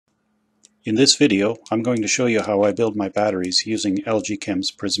In this video, I'm going to show you how I build my batteries using LG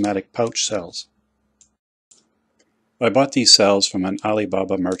Chem's prismatic pouch cells. I bought these cells from an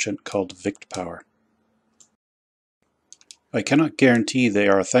Alibaba merchant called VictPower. I cannot guarantee they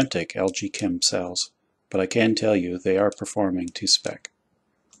are authentic LG Chem cells, but I can tell you they are performing to spec.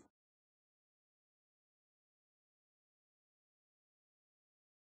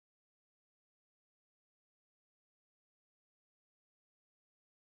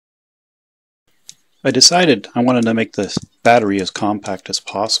 I decided I wanted to make the battery as compact as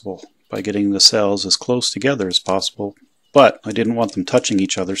possible by getting the cells as close together as possible, but I didn't want them touching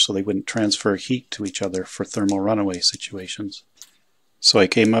each other so they wouldn't transfer heat to each other for thermal runaway situations. So I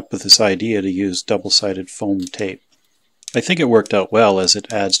came up with this idea to use double-sided foam tape. I think it worked out well as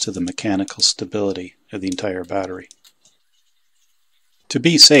it adds to the mechanical stability of the entire battery. To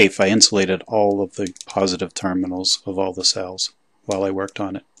be safe, I insulated all of the positive terminals of all the cells while I worked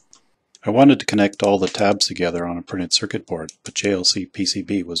on it. I wanted to connect all the tabs together on a printed circuit board, but JLC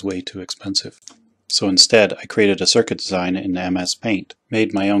PCB was way too expensive. So instead, I created a circuit design in MS Paint,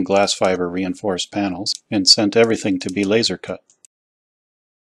 made my own glass fiber reinforced panels, and sent everything to be laser cut.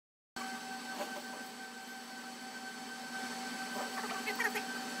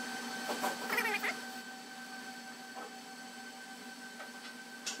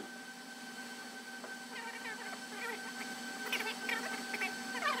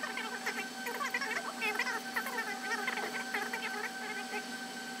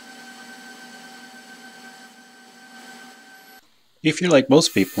 If you're like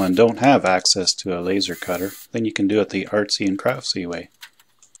most people and don't have access to a laser cutter, then you can do it the artsy and craftsy way.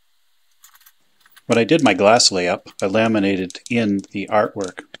 When I did my glass layup, I laminated in the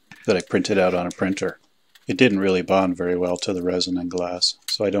artwork that I printed out on a printer. It didn't really bond very well to the resin and glass,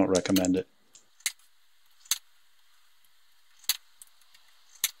 so I don't recommend it.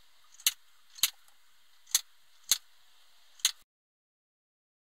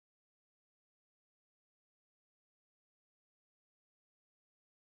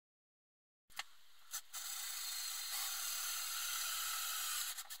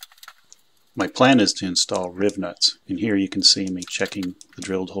 My plan is to install riv nuts, and here you can see me checking the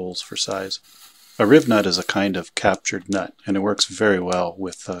drilled holes for size. A riv nut is a kind of captured nut, and it works very well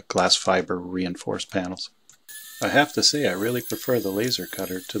with glass fiber reinforced panels. I have to say I really prefer the laser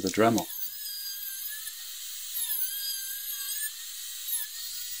cutter to the Dremel.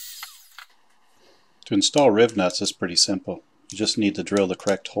 To install riv nuts is pretty simple. You just need to drill the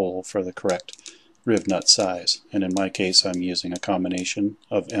correct hole for the correct riv nut size, and in my case I'm using a combination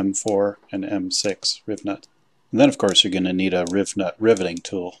of M4 and M6 riv nuts. And then of course you're going to need a riv nut riveting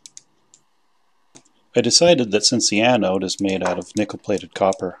tool. I decided that since the anode is made out of nickel-plated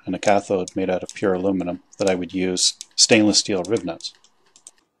copper and a cathode made out of pure aluminum, that I would use stainless steel riv nuts.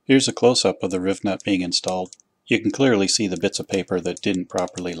 Here's a close-up of the riv nut being installed. You can clearly see the bits of paper that didn't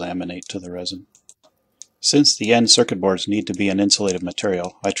properly laminate to the resin. Since the end circuit boards need to be an insulated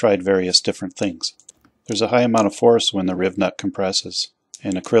material, I tried various different things. There's a high amount of force when the riv nut compresses,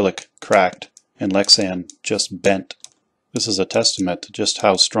 and acrylic cracked, and Lexan just bent. This is a testament to just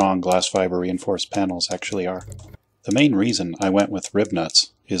how strong glass fiber reinforced panels actually are. The main reason I went with riv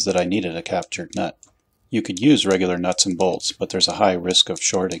nuts is that I needed a captured nut. You could use regular nuts and bolts, but there's a high risk of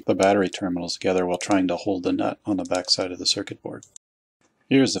shorting the battery terminals together while trying to hold the nut on the back side of the circuit board.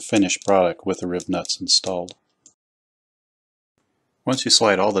 Here's the finished product with the riv nuts installed. Once you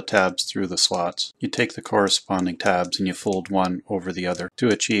slide all the tabs through the slots, you take the corresponding tabs and you fold one over the other to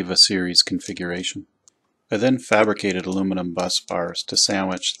achieve a series configuration. I then fabricated aluminum bus bars to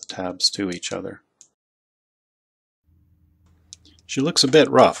sandwich the tabs to each other. She looks a bit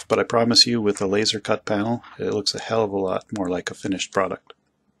rough, but I promise you with a laser cut panel, it looks a hell of a lot more like a finished product.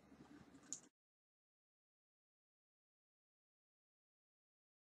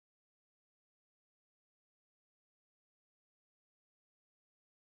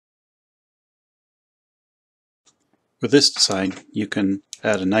 With this design, you can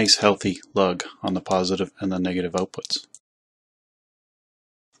add a nice healthy lug on the positive and the negative outputs.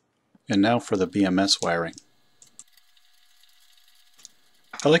 And now for the BMS wiring.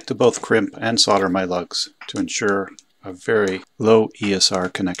 I like to both crimp and solder my lugs to ensure a very low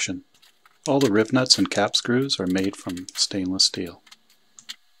ESR connection. All the riv nuts and cap screws are made from stainless steel.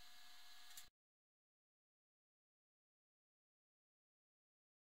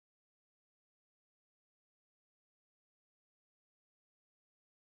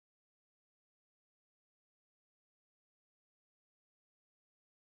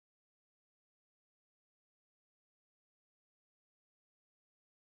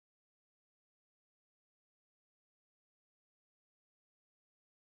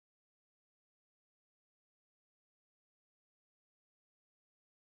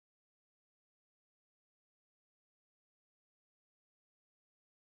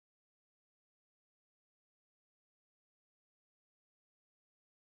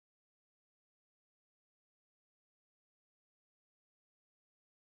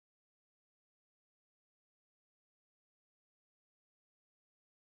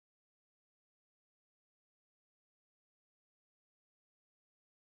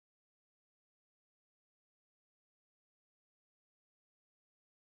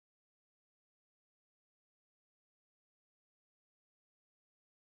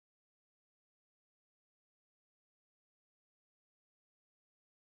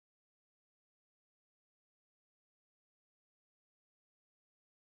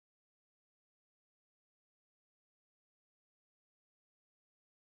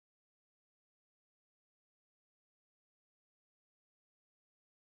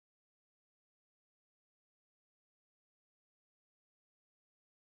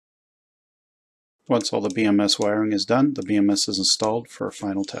 Once all the BMS wiring is done, the BMS is installed for a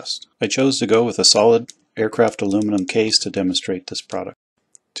final test. I chose to go with a solid aircraft aluminum case to demonstrate this product.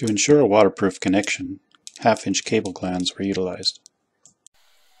 To ensure a waterproof connection, half-inch cable glands were utilized.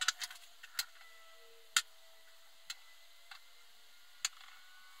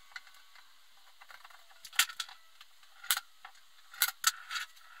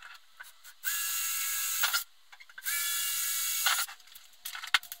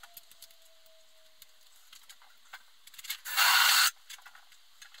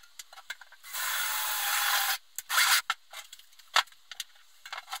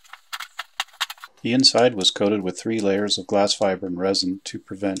 The inside was coated with 3 layers of glass fiber and resin to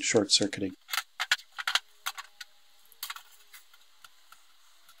prevent short-circuiting.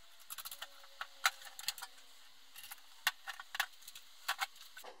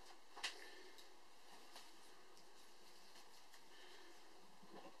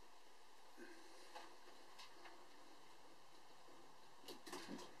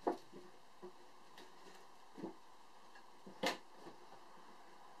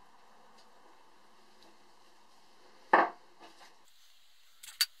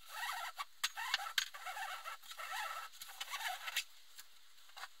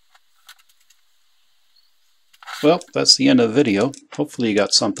 Well, that's the end of the video. Hopefully you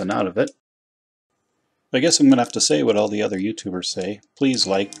got something out of it. I guess I'm going to have to say what all the other YouTubers say. Please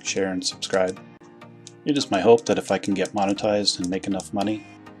like, share, and subscribe. It is my hope that if I can get monetized and make enough money,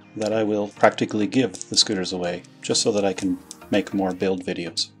 that I will practically give the scooters away, just so that I can make more build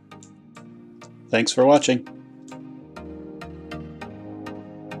videos. Thanks for watching.